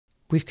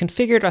We've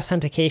configured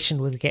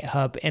authentication with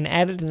GitHub and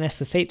added an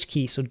SSH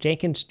key so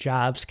Jenkins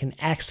jobs can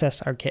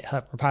access our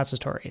GitHub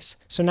repositories.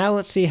 So now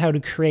let's see how to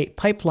create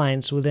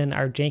pipelines within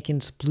our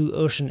Jenkins Blue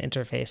Ocean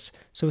interface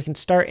so we can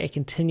start a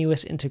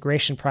continuous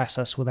integration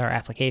process with our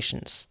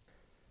applications.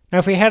 Now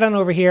if we head on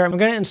over here, I'm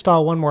going to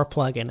install one more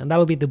plugin, and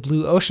that'll be the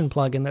Blue Ocean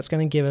plugin that's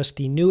going to give us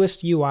the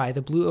newest UI,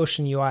 the Blue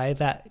Ocean UI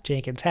that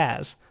Jenkins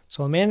has.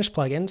 So I'll manage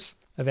plugins,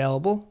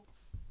 available.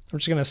 I'm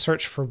just going to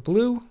search for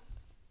Blue.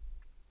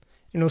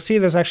 And you'll see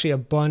there's actually a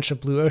bunch of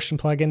Blue Ocean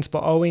plugins, but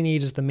all we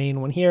need is the main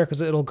one here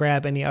because it'll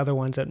grab any other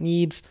ones it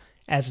needs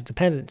as a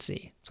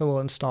dependency. So we'll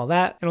install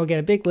that, and we'll get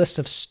a big list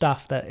of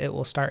stuff that it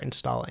will start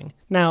installing.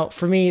 Now,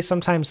 for me,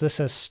 sometimes this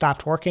has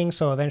stopped working,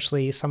 so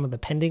eventually some of the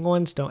pending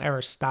ones don't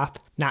ever stop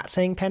not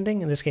saying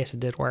pending. In this case, it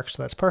did work,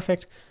 so that's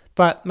perfect.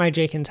 But my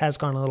Jenkins has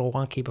gone a little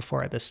wonky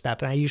before at this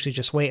step, and I usually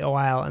just wait a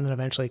while and then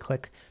eventually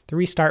click the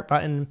restart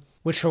button,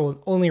 which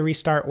will only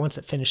restart once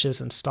it finishes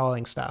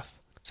installing stuff.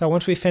 So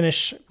once we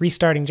finish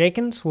restarting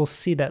Jenkins, we'll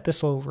see that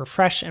this will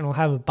refresh and we'll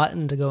have a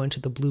button to go into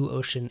the Blue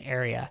Ocean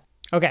area.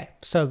 Okay,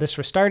 so this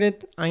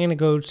restarted. I'm going to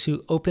go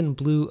to Open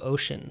Blue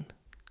Ocean.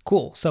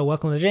 Cool, so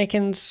welcome to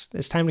Jenkins.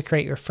 It's time to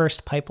create your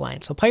first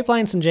pipeline. So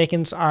pipelines in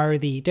Jenkins are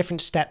the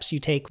different steps you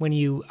take when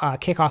you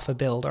kick off a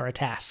build or a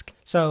task.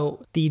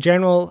 So the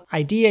general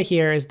idea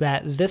here is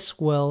that this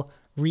will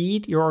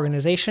read your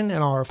organization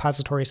and all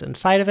repositories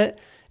inside of it.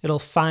 It'll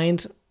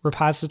find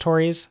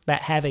repositories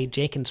that have a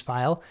Jenkins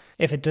file.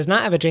 If it does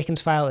not have a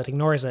Jenkins file, it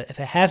ignores it. If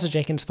it has a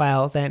Jenkins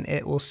file, then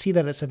it will see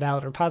that it's a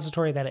valid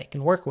repository that it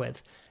can work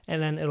with.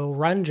 And then it'll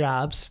run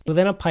jobs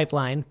within a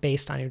pipeline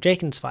based on your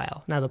Jenkins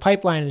file. Now the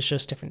pipeline is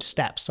just different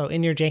steps. So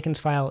in your Jenkins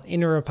file, in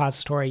your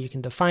repository, you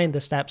can define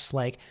the steps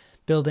like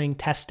building,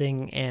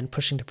 testing, and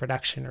pushing to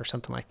production or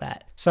something like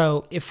that.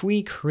 So if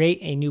we create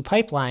a new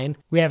pipeline,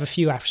 we have a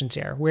few options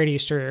here. Where do you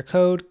store your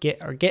code, Git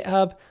or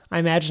GitHub? I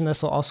imagine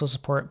this will also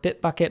support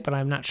Bitbucket, but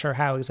I'm not sure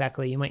how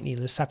exactly. You might need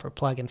a separate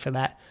plugin for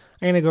that.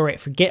 I'm going to go right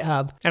for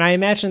GitHub. And I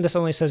imagine this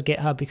only says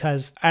GitHub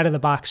because out of the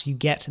box, you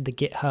get the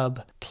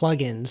GitHub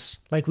plugins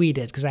like we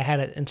did because I had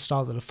it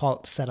install the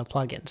default set of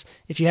plugins.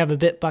 If you have a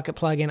Bitbucket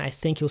plugin, I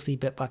think you'll see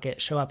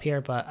Bitbucket show up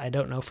here, but I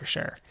don't know for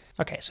sure.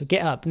 Okay, so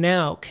GitHub.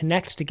 Now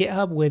connect to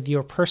GitHub with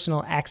your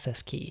personal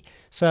access key.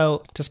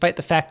 So despite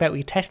the fact that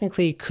we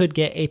technically could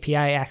get API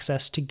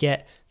access to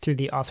Git through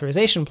the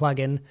authorization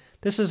plugin,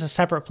 this is a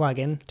separate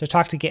plugin to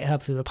talk to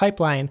GitHub through the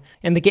pipeline,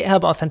 and the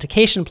GitHub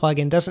authentication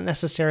plugin doesn't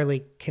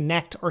necessarily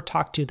connect or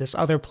talk to this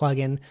other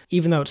plugin,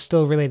 even though it's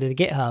still related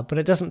to GitHub, but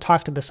it doesn't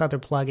talk to this other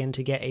plugin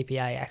to get API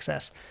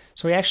access.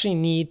 So we actually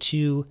need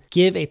to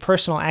give a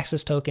personal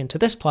access token to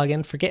this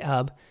plugin for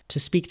GitHub to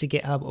speak to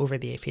GitHub over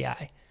the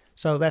API.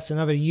 So that's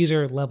another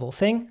user level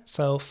thing.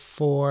 So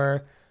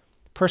for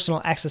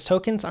personal access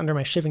tokens under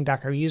my shipping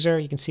Docker user,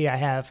 you can see I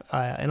have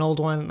an old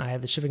one. I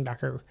have the shipping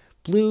Docker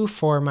Blue.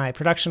 For my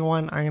production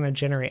one, I'm going to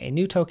generate a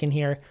new token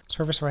here,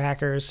 Service for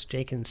Hackers,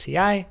 Jenkins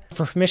CI.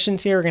 For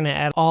permissions here, we're going to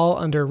add all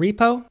under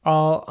repo,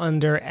 all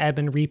under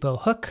admin repo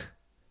hook,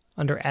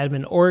 under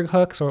admin org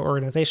hook, so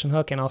organization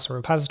hook, and also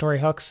repository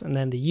hooks, and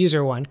then the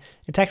user one.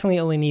 It technically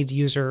only needs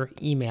user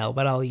email,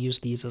 but I'll use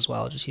these as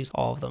well. I'll just use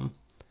all of them.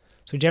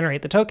 So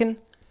generate the token,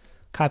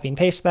 copy and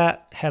paste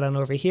that, head on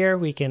over here,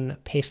 we can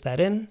paste that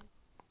in.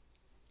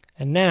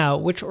 And now,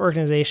 which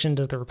organization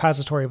does the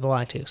repository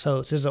belong to?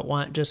 So does it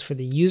want just for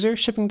the user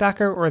shipping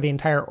Docker or the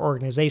entire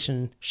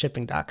organization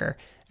shipping Docker?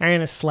 I'm going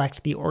to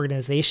select the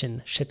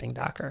organization shipping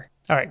Docker.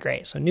 All right,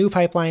 great. So new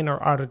pipeline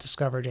or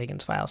auto-discover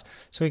Jenkins files.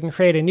 So we can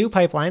create a new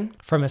pipeline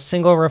from a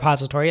single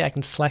repository. I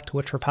can select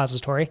which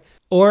repository,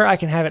 or I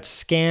can have it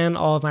scan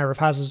all of my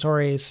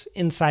repositories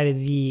inside of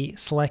the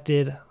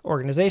selected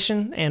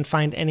organization and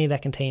find any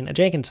that contain a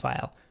Jenkins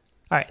file.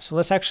 All right, so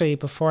let's actually,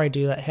 before I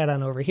do that, head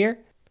on over here.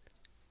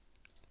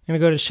 I'm going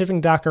to go to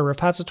shipping Docker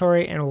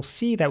repository, and we'll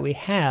see that we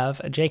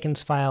have a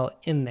Jenkins file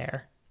in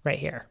there right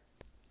here.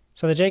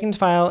 So the Jenkins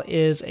file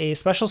is a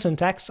special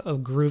syntax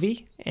of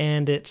Groovy,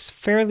 and it's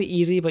fairly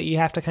easy, but you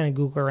have to kind of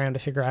Google around to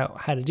figure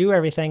out how to do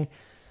everything.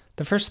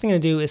 The first thing to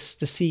do is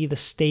to see the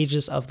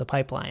stages of the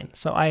pipeline.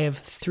 So I have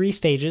 3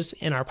 stages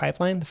in our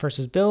pipeline. The first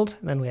is build,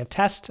 then we have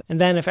test,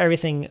 and then if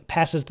everything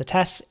passes the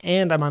test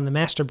and I'm on the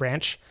master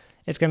branch,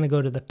 it's going to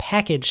go to the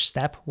package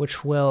step,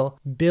 which will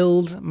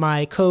build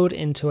my code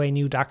into a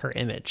new Docker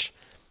image.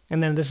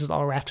 And then this is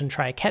all wrapped in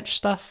try-catch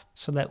stuff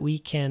so that we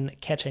can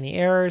catch any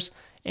errors.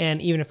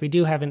 And even if we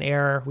do have an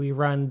error, we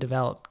run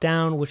develop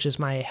down, which is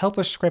my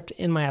helper script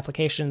in my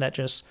application that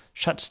just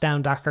shuts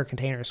down Docker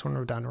containers when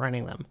we're done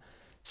running them.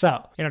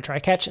 So in our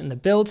try-catch, in the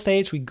build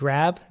stage, we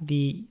grab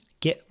the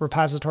Git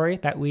repository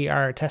that we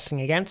are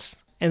testing against.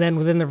 And then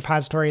within the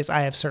repositories,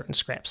 I have certain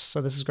scripts.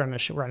 So this is going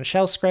to run a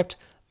shell script.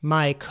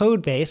 My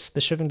code base, the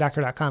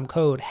shippingdocker.com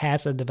code,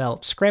 has a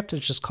develop script.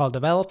 It's just called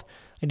develop.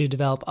 I do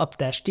develop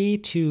up-d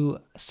to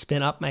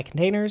spin up my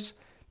containers.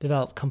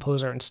 develop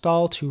composer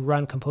install to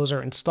run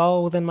composer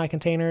install within my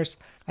containers.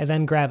 I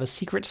then grab a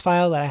secrets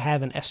file that I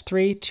have in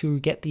S3 to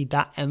get the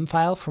 .m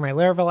file for my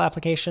Laravel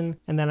application,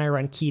 and then I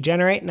run key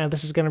generate. Now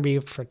this is going to be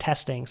for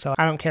testing, so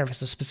I don't care if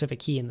it's a specific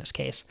key in this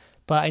case,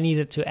 but I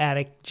needed to add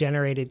a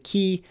generated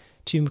key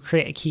to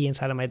create a key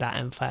inside of my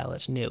 .m file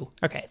that's new.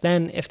 Okay,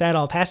 then if that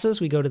all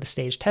passes, we go to the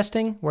stage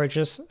testing, where it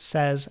just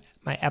says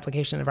my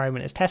application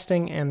environment is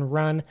testing, and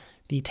run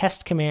the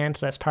test command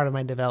that's part of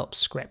my develop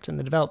script. And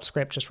the develop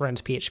script just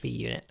runs PHP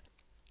unit,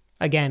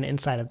 again,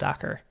 inside of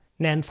Docker.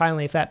 And then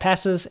finally, if that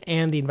passes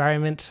and the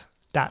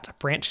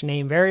environment.branch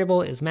name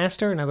variable is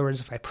master, in other words,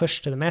 if I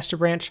push to the master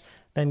branch,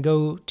 then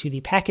go to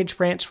the package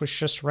branch, which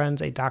just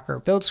runs a Docker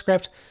build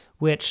script,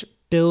 which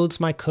builds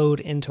my code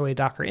into a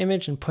Docker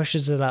image and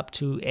pushes it up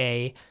to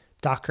a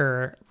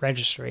Docker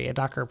registry, a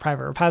Docker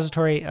private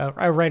repository,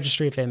 a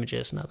registry of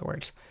images, in other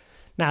words.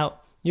 Now,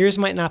 yours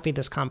might not be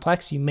this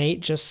complex. You may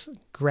just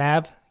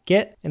grab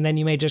Git, and then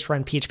you may just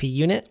run PHP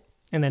unit,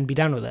 and then be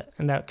done with it.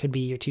 And that could be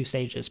your 2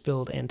 stages,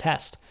 build and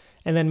test.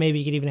 And then maybe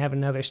you could even have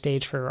another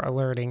stage for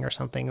alerting or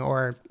something,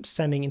 or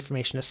sending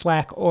information to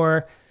Slack,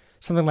 or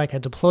something like a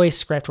deploy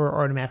script where it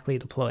automatically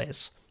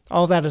deploys.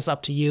 All that is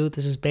up to you.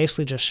 This is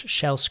basically just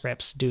shell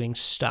scripts doing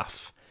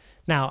stuff.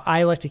 Now,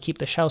 I like to keep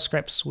the shell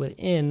scripts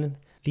within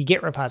the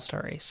Git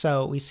repository.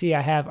 So we see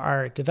I have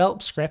our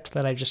develop script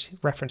that I just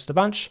referenced a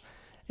bunch,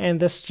 and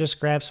this just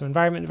grabs some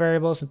environment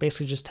variables and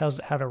basically just tells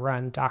it how to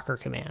run Docker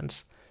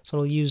commands. So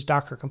it'll use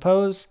Docker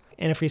Compose,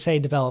 and if we say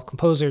develop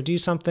Composer do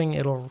something,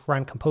 it'll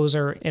run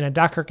Composer in a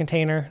Docker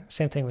container.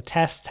 Same thing with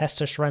test. Test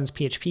just runs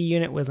PHP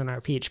unit within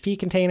our PHP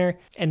container,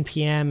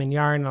 npm and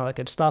yarn and all that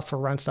good stuff will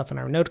run stuff in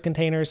our node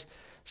containers.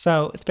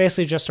 So it's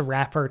basically just a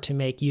wrapper to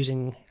make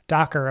using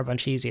Docker a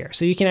bunch easier.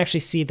 So you can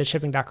actually see the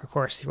shipping Docker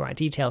course if you want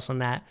details on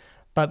that.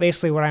 But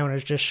basically what I want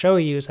to just show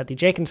you is that the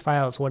Jenkins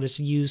file is what is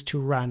used to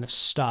run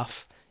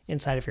stuff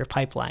inside of your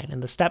pipeline.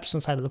 And the steps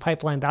inside of the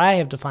pipeline that I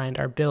have defined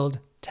are build,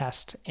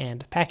 test,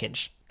 and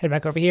package. Head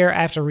back over here.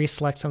 I have to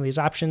reselect some of these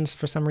options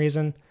for some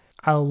reason.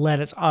 I'll let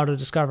it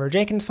auto-discover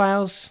Jenkins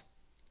files,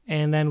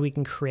 and then we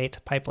can create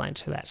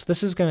pipelines for that. So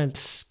this is going to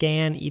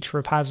scan each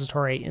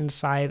repository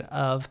inside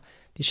of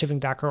the shipping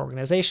Docker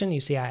organization. You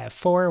see I have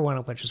 4, one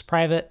of which is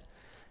private.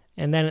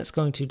 And then it's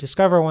going to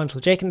discover ones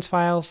with Jenkins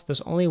files.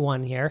 There's only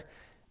one here.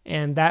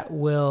 And that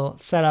will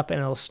set up and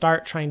it'll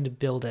start trying to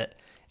build it.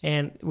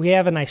 And we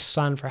have a nice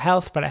sun for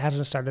health, but it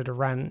hasn't started to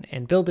run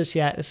and build this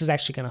yet. This is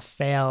actually going to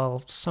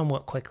fail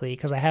somewhat quickly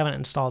because I haven't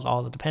installed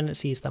all the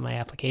dependencies that my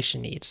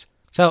application needs.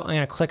 So I'm going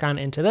to click on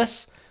into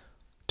this.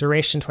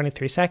 Duration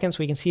 23 seconds.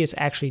 We can see it's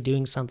actually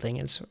doing something.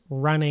 It's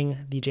running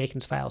the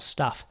Jenkins file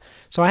stuff.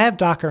 So I have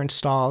Docker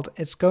installed.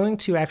 It's going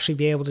to actually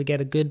be able to get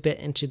a good bit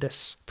into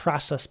this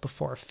process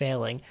before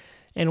failing.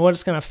 And what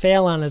it's going to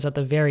fail on is at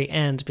the very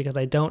end because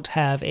I don't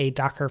have a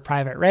Docker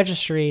private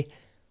registry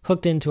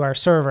hooked into our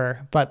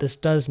server, but this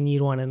does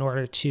need one in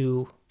order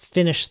to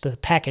finish the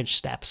package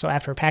step. So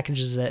after it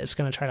packages it, it's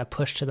going to try to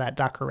push to that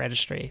Docker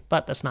registry,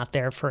 but that's not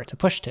there for it to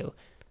push to.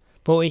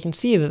 But what we can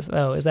see,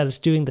 though, is that it's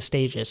doing the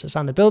stages. It's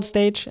on the build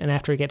stage, and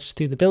after it gets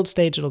through the build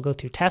stage, it'll go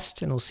through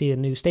test, and it'll see a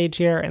new stage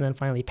here, and then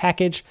finally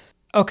package.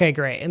 Okay,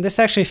 great. And this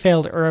actually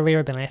failed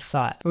earlier than I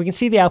thought. We can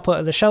see the output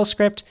of the shell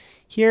script.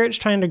 Here it's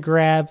trying to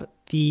grab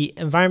the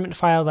environment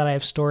file that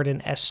I've stored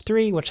in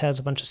S3, which has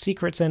a bunch of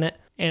secrets in it.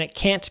 And it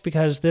can't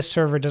because this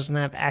server doesn't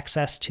have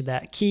access to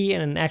that key,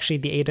 and actually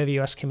the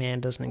AWS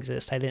command doesn't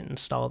exist. I didn't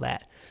install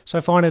that. So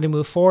if I wanted to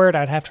move forward,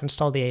 I'd have to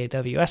install the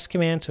AWS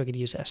command so I could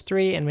use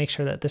S3 and make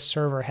sure that this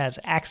server has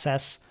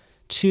access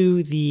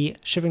to the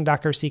shipping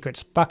Docker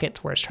secrets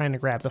bucket where it's trying to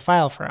grab the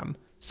file from.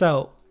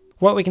 So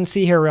what we can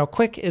see here real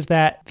quick is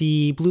that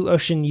the Blue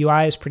Ocean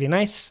UI is pretty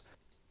nice.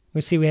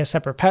 We see we have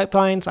separate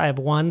pipelines. I have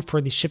one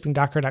for the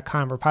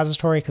shippingdocker.com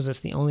repository because it's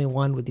the only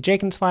one with the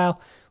Jenkins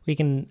file. We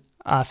can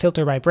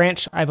filter by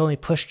branch. I've only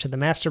pushed to the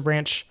master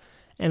branch.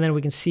 And then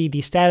we can see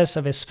the status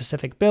of a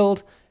specific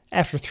build.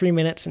 After 3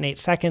 minutes and 8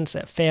 seconds,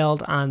 it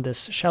failed on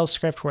this shell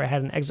script where it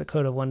had an exit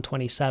code of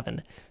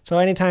 127. So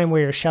anytime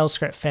where your shell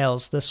script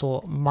fails, this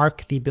will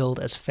mark the build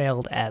as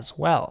failed as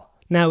well.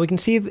 Now we can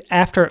see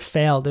after it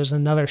failed, there's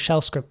another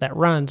shell script that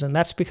runs, and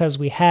that's because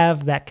we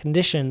have that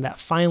condition, that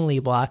finally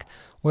block,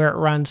 where it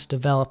runs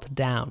develop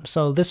down.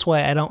 So this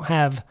way I don't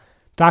have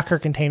Docker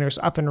containers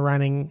up and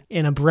running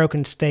in a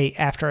broken state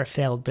after a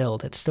failed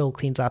build. It still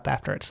cleans up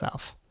after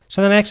itself.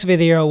 So in the next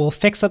video, we'll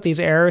fix up these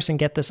errors and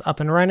get this up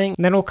and running,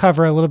 and then we'll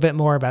cover a little bit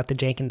more about the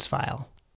Jenkins file.